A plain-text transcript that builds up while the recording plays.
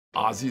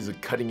OZY is a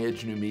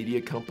cutting-edge new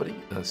media company.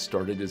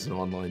 Started as an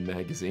online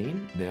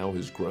magazine, now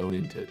has grown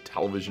into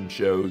television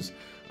shows,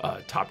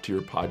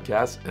 top-tier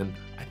podcasts, and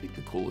I think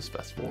the coolest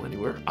festival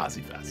anywhere,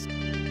 OZY Fest.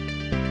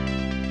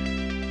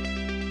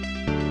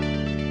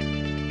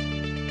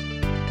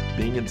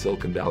 Being in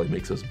Silicon Valley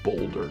makes us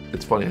bolder.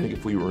 It's funny, I think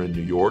if we were in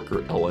New York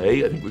or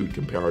LA, I think we would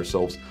compare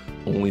ourselves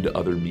only to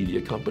other media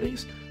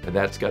companies, and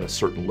that's got a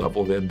certain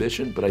level of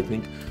ambition. But I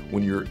think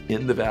when you're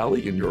in the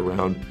Valley and you're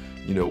around,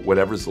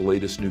 whatever's the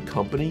latest new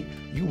company,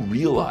 you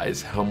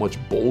realize how much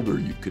bolder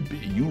you could be.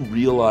 You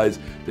realize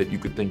that you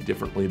could think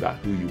differently about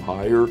who you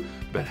hire,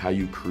 about how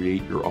you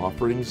create your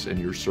offerings and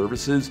your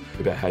services,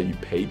 about how you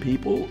pay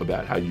people,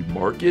 about how you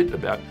market,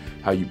 about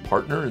how you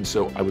partner. And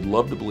so I would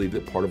love to believe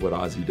that part of what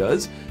OZY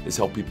does is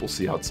help people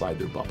see outside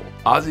their bubble.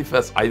 OZY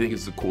Fest, I think,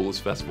 is the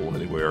coolest festival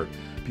anywhere.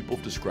 People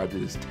have described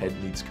it as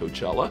TED meets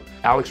Coachella.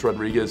 Alex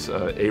Rodriguez,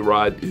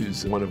 A-Rod,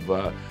 who's one of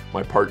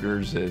my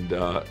partners and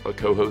a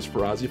co-host for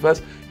OZY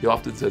Fest, he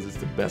often says it's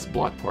the best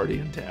block party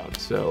in town.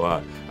 So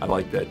I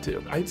like that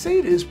too. I'd say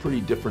it is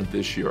pretty different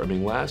this year. I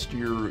mean, last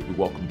year we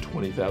welcomed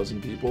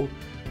 20,000 people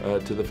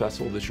to the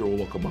festival. This year we'll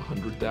welcome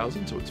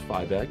 100,000, so it's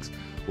 5x.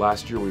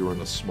 Last year we were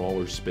in a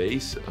smaller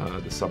space,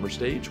 the summer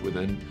stage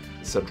within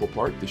Central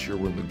Park. This year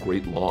we're in the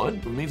Great Lawn.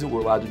 It means that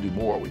we're allowed to do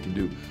more. We can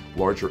do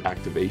larger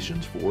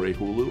activations for a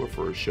Hulu or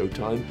for a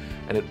Showtime.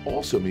 And it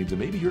also means, and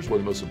maybe here's one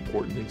of the most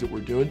important things that we're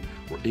doing,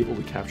 we're able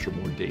to capture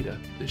more data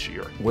this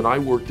year. When I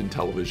worked in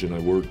television, I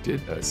worked at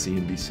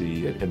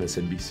CNBC, at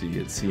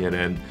MSNBC, at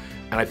CNN,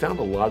 and I found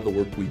a lot of the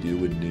work we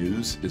do in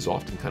news is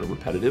often kind of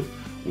repetitive.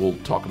 We'll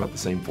talk about the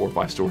same 4 or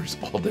 5 stories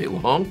all day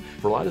long.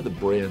 For a lot of the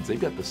brands, they've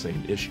got the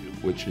same issue,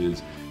 which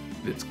is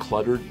it's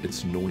cluttered,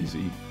 it's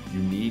noisy. You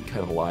need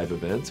kind of live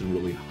events and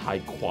really high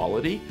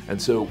quality.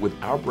 And so with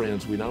our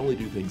brands, we not only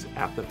do things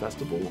at the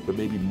festival, but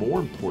maybe more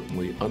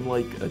importantly,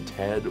 unlike a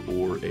TED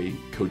or a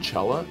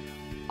Coachella,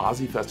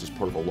 OZY Fest is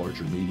part of a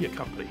larger media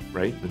company,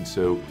 right? And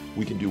so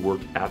we can do work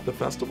at the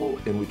festival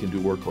and we can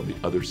do work on the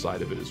other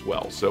side of it as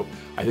well. So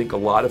I think a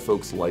lot of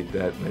folks like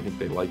that, and I think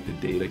they like the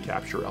data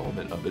capture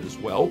element of it as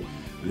well,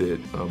 that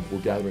we're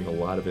gathering a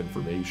lot of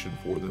information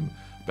for them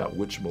about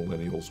which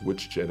millennials,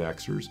 which Gen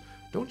Xers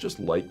don't just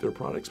like their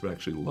products, but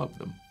actually love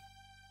them.